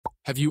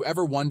Have you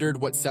ever wondered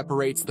what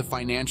separates the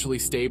financially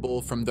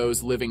stable from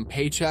those living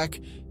paycheck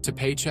to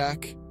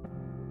paycheck?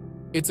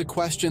 It's a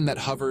question that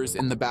hovers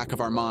in the back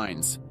of our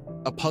minds,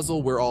 a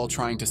puzzle we're all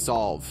trying to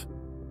solve.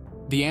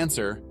 The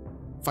answer: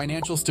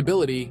 financial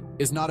stability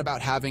is not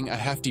about having a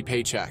hefty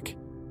paycheck.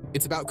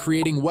 It's about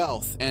creating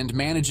wealth and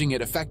managing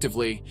it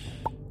effectively.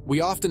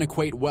 We often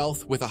equate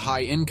wealth with a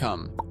high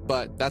income,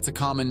 but that's a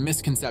common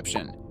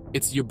misconception.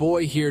 It's your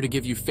boy here to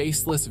give you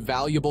faceless,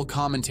 valuable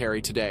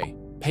commentary today.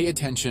 Pay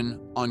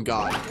attention on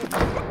God.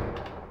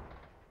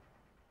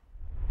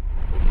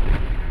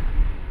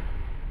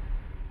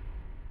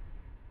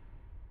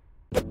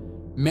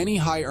 Many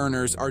high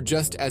earners are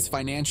just as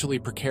financially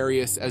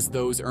precarious as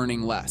those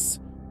earning less.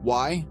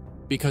 Why?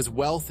 Because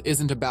wealth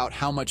isn't about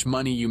how much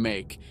money you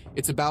make.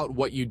 It's about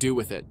what you do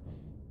with it.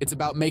 It's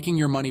about making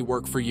your money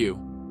work for you,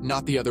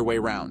 not the other way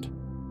around.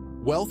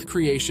 Wealth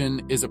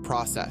creation is a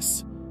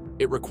process.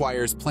 It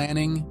requires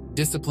planning,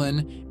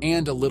 discipline,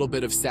 and a little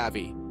bit of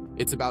savvy.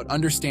 It's about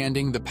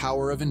understanding the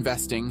power of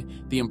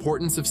investing, the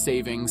importance of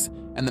savings,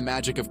 and the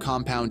magic of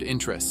compound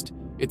interest.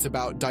 It's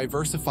about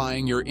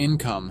diversifying your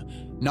income,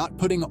 not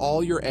putting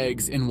all your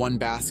eggs in one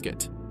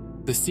basket.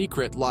 The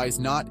secret lies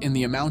not in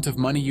the amount of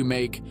money you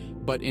make,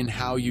 but in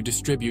how you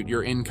distribute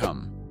your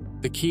income.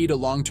 The key to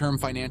long-term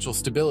financial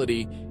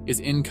stability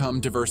is income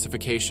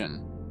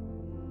diversification.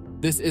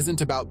 This isn't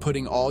about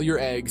putting all your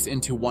eggs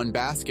into one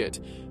basket,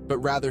 but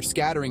rather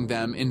scattering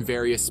them in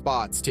various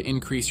spots to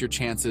increase your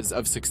chances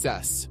of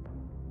success.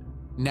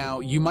 Now,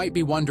 you might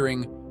be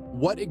wondering,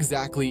 what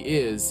exactly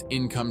is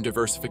income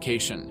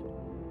diversification?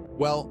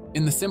 Well,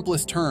 in the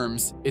simplest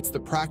terms, it's the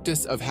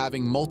practice of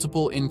having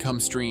multiple income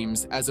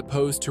streams as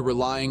opposed to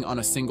relying on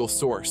a single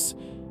source.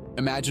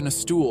 Imagine a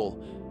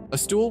stool. A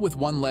stool with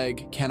one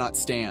leg cannot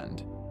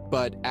stand,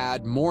 but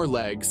add more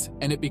legs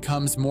and it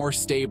becomes more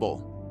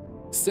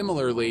stable.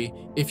 Similarly,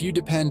 if you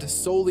depend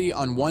solely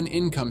on one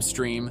income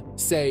stream,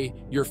 say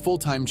your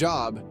full-time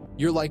job,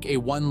 you're like a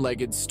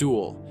one-legged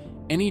stool.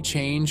 Any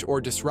change or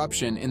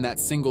disruption in that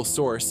single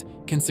source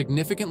can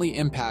significantly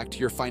impact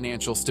your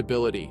financial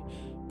stability.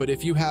 But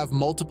if you have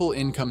multiple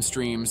income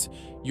streams,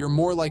 you're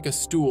more like a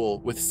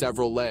stool with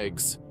several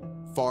legs,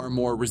 far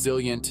more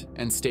resilient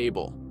and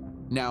stable.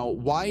 Now,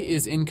 why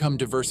is income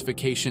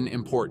diversification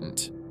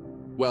important?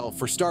 Well,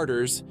 for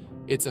starters,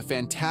 it's a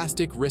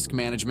fantastic risk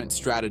management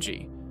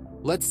strategy.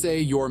 Let's say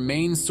your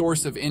main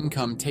source of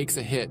income takes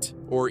a hit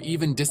or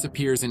even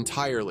disappears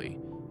entirely.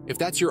 If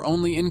that's your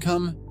only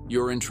income,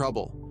 you're in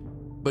trouble.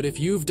 But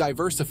if you've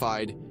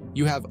diversified,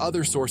 you have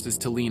other sources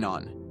to lean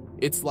on.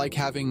 It's like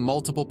having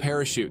multiple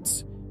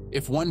parachutes.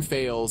 If one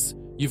fails,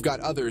 you've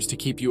got others to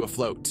keep you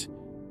afloat.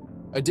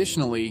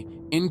 Additionally,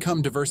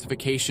 income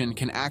diversification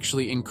can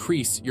actually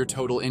increase your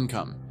total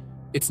income.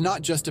 It's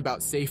not just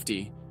about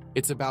safety,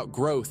 it's about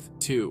growth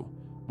too.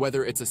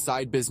 Whether it's a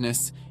side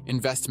business,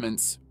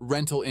 investments,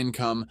 rental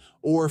income,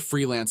 or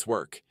freelance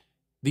work.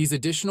 These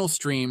additional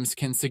streams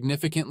can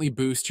significantly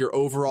boost your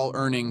overall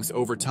earnings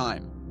over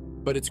time.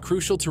 But it's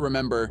crucial to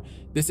remember,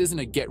 this isn't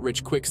a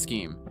get-rich-quick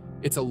scheme.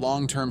 It's a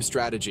long-term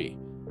strategy.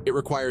 It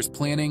requires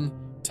planning,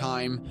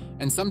 time,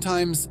 and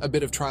sometimes a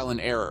bit of trial and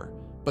error.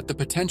 But the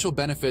potential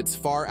benefits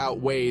far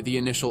outweigh the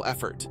initial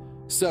effort.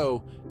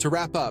 So, to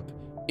wrap up,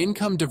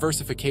 income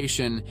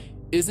diversification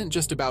isn't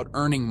just about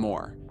earning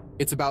more.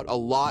 It's about a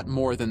lot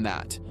more than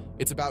that.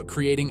 It's about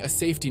creating a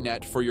safety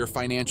net for your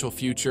financial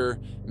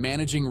future,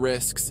 managing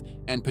risks,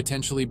 and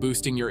potentially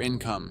boosting your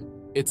income.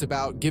 It's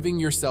about giving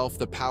yourself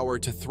the power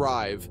to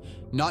thrive,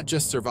 not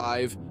just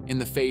survive, in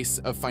the face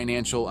of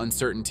financial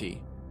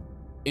uncertainty.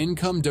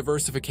 Income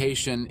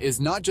diversification is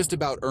not just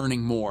about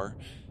earning more,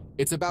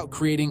 it's about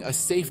creating a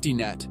safety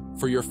net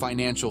for your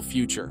financial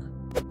future.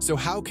 So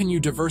how can you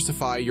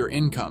diversify your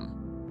income?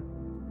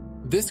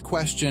 This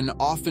question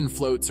often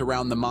floats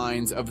around the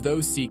minds of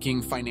those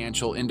seeking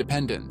financial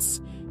independence.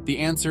 The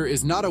answer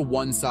is not a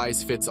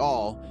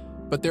one-size-fits-all,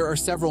 but there are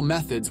several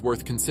methods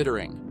worth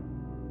considering.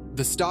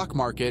 The stock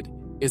market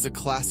is a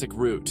classic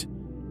route.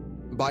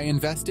 By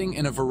investing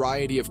in a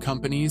variety of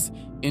companies,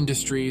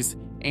 industries,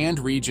 and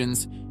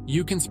regions,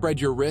 you can spread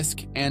your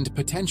risk and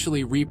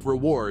potentially reap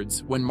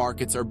rewards when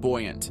markets are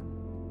buoyant.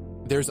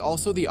 There's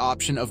also the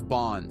option of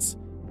bonds.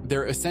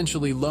 They're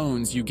essentially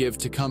loans you give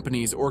to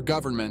companies or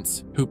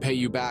governments who pay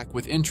you back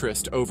with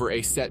interest over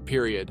a set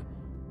period.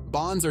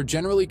 Bonds are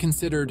generally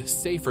considered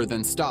safer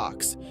than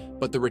stocks,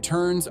 but the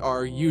returns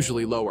are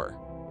usually lower.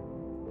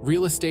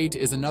 Real estate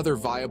is another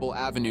viable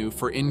avenue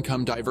for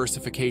income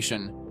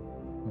diversification.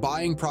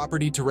 Buying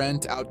property to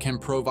rent out can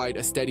provide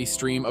a steady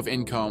stream of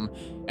income,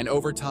 and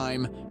over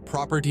time,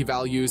 property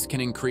values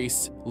can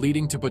increase,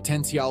 leading to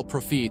potential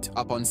profit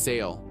upon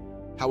sale.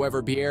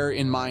 However, bear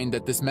in mind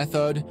that this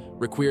method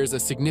requires a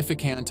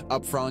significant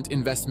upfront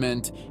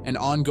investment and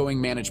ongoing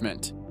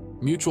management.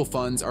 Mutual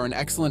funds are an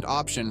excellent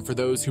option for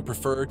those who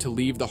prefer to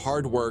leave the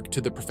hard work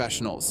to the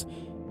professionals.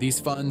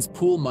 These funds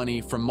pool money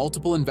from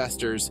multiple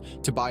investors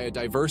to buy a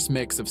diverse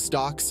mix of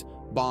stocks,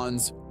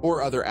 bonds,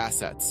 or other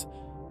assets.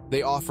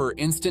 They offer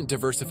instant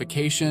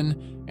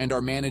diversification and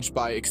are managed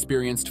by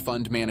experienced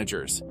fund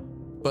managers.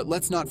 But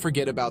let's not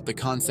forget about the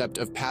concept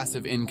of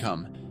passive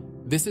income.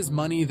 This is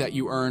money that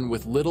you earn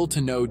with little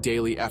to no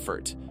daily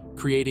effort,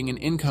 creating an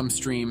income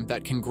stream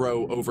that can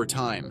grow over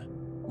time.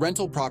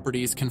 Rental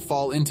properties can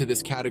fall into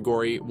this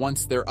category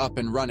once they're up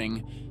and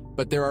running,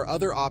 but there are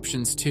other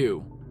options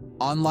too.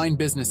 Online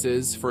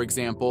businesses, for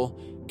example,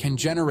 can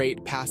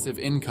generate passive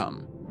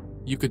income.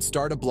 You could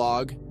start a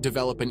blog,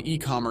 develop an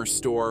e-commerce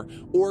store,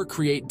 or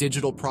create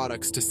digital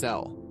products to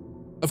sell.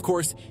 Of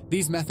course,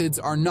 these methods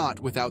are not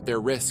without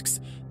their risks.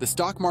 The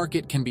stock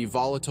market can be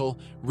volatile,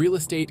 real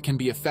estate can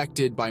be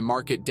affected by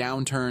market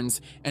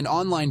downturns, and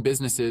online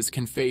businesses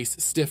can face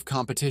stiff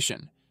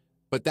competition.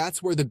 But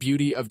that's where the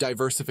beauty of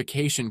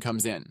diversification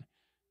comes in.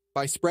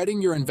 By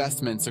spreading your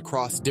investments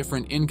across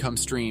different income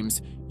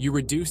streams, you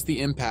reduce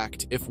the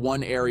impact if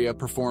one area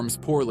performs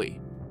poorly.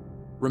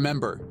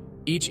 Remember,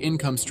 each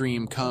income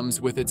stream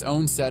comes with its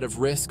own set of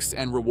risks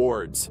and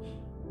rewards.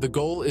 The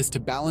goal is to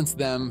balance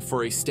them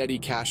for a steady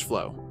cash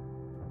flow.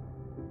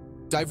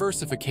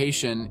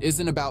 Diversification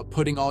isn't about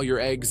putting all your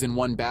eggs in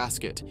one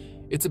basket.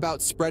 It's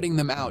about spreading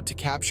them out to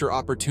capture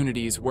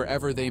opportunities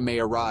wherever they may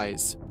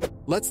arise.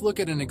 Let's look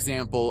at an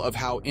example of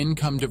how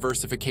income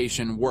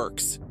diversification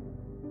works.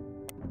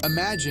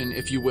 Imagine,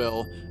 if you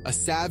will, a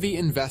savvy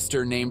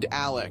investor named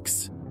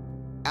Alex.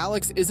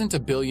 Alex isn't a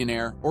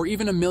billionaire or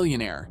even a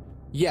millionaire,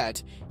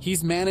 yet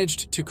he's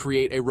managed to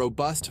create a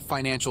robust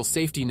financial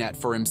safety net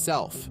for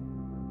himself.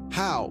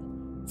 How?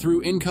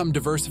 Through income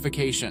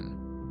diversification.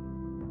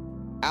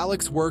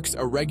 Alex works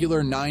a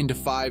regular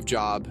 9-to-5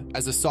 job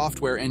as a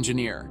software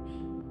engineer.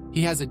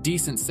 He has a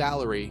decent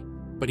salary,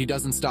 but he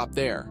doesn't stop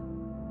there.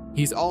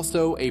 He's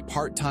also a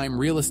part-time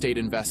real estate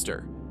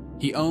investor.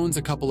 He owns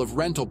a couple of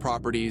rental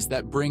properties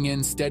that bring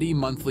in steady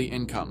monthly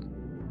income.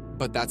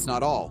 But that's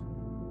not all.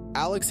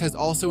 Alex has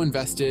also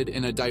invested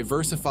in a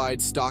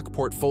diversified stock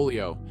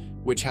portfolio,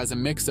 which has a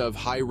mix of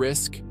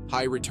high-risk,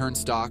 high-return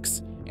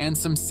stocks and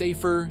some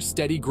safer,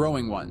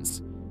 steady-growing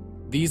ones.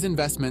 These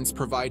investments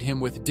provide him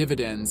with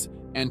dividends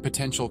and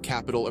potential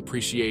capital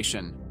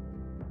appreciation.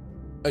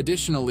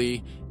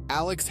 Additionally,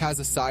 Alex has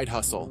a side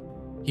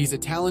hustle. He's a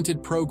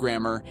talented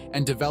programmer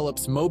and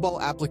develops mobile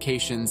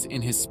applications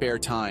in his spare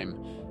time.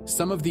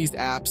 Some of these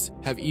apps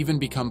have even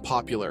become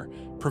popular,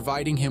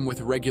 providing him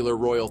with regular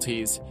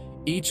royalties.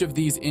 Each of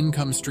these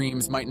income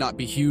streams might not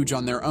be huge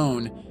on their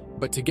own,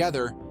 but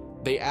together,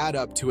 they add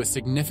up to a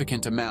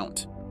significant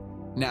amount.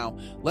 Now,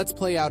 let's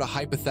play out a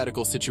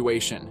hypothetical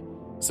situation.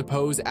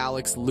 Suppose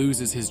Alex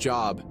loses his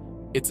job.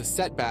 It's a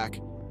setback,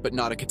 but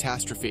not a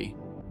catastrophe.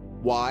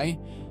 Why?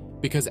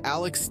 Because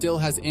Alex still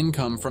has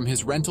income from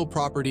his rental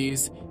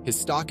properties, his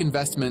stock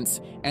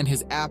investments, and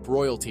his app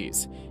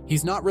royalties.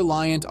 He's not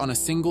reliant on a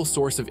single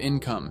source of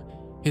income.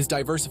 His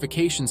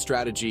diversification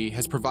strategy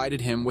has provided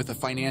him with a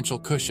financial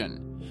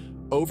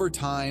cushion. Over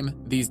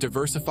time, these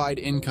diversified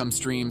income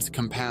streams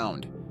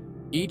compound.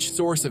 Each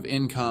source of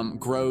income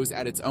grows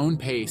at its own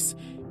pace,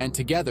 and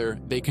together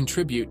they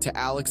contribute to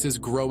Alex's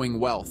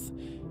growing wealth.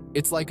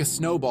 It's like a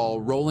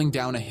snowball rolling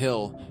down a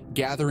hill,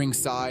 gathering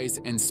size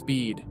and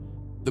speed.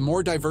 The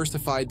more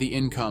diversified the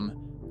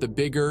income, the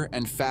bigger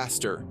and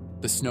faster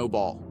the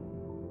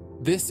snowball.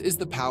 This is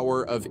the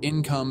power of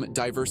income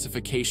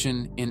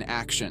diversification in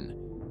action.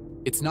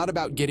 It's not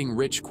about getting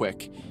rich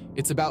quick.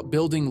 It's about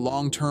building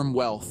long-term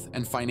wealth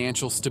and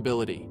financial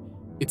stability.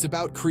 It's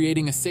about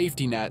creating a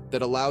safety net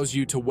that allows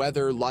you to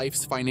weather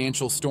life's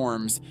financial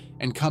storms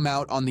and come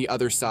out on the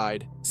other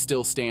side,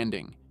 still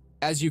standing.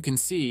 As you can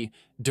see,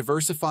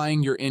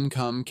 diversifying your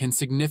income can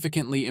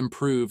significantly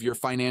improve your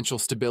financial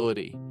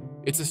stability.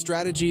 It's a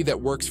strategy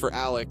that works for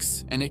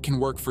Alex, and it can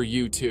work for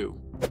you too.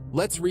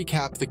 Let's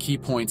recap the key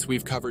points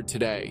we've covered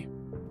today.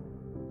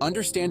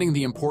 Understanding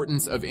the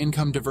importance of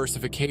income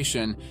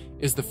diversification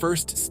is the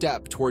first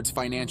step towards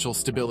financial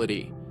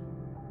stability.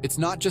 It's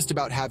not just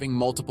about having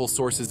multiple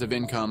sources of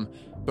income,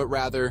 but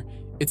rather,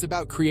 it's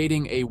about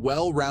creating a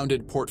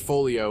well-rounded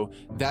portfolio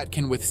that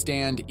can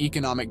withstand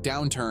economic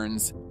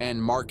downturns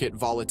and market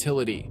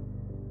volatility.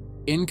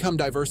 Income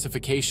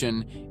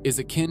diversification is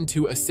akin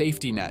to a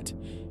safety net,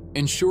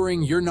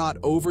 ensuring you're not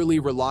overly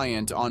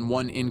reliant on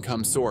one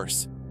income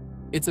source.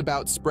 It's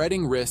about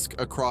spreading risk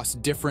across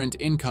different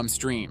income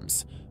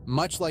streams,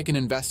 much like an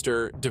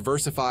investor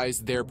diversifies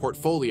their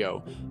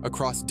portfolio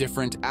across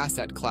different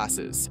asset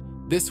classes.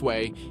 This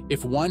way,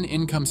 if one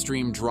income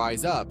stream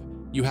dries up,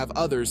 you have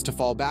others to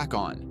fall back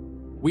on.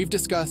 We've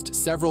discussed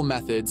several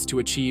methods to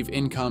achieve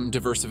income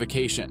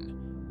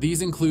diversification.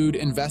 These include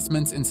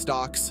investments in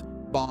stocks,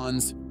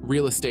 bonds,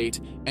 real estate,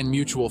 and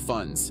mutual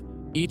funds.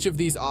 Each of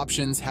these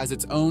options has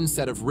its own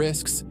set of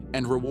risks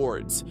and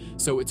rewards,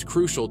 so it's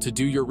crucial to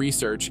do your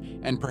research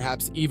and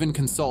perhaps even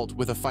consult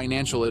with a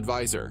financial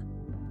advisor.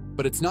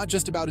 But it's not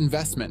just about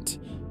investment.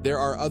 There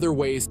are other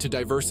ways to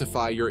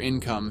diversify your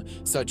income,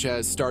 such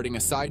as starting a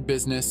side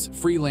business,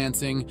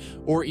 freelancing,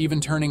 or even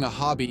turning a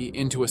hobby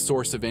into a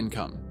source of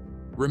income.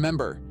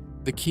 Remember,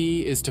 the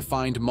key is to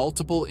find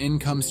multiple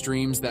income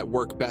streams that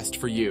work best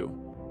for you.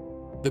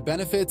 The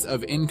benefits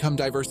of income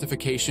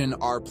diversification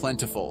are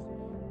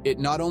plentiful. It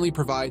not only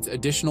provides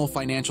additional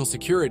financial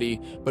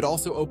security, but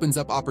also opens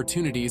up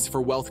opportunities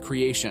for wealth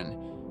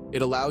creation.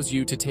 It allows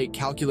you to take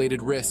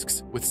calculated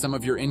risks with some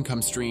of your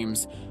income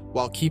streams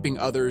while keeping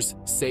others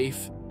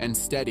safe and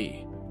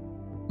steady.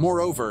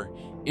 Moreover,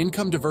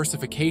 income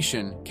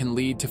diversification can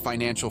lead to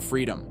financial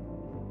freedom.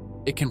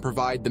 It can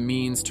provide the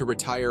means to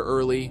retire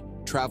early,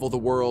 travel the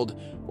world,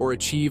 or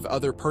achieve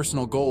other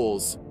personal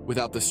goals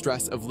without the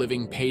stress of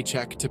living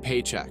paycheck to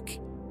paycheck.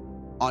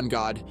 On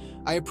God,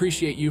 I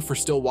appreciate you for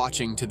still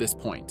watching to this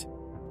point.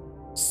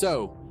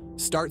 So,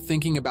 start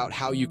thinking about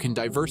how you can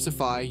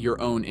diversify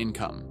your own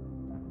income.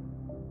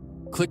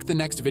 Click the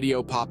next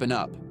video popping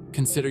up.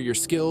 Consider your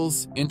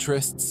skills,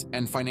 interests,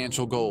 and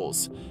financial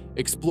goals.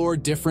 Explore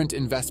different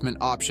investment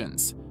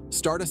options.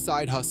 Start a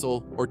side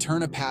hustle or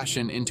turn a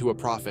passion into a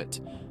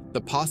profit.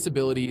 The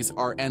possibilities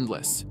are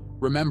endless.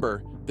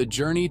 Remember, the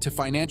journey to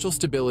financial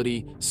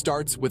stability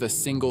starts with a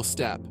single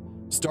step.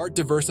 Start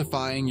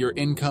diversifying your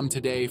income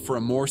today for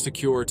a more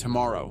secure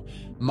tomorrow.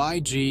 My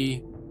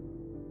G,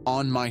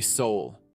 on my soul.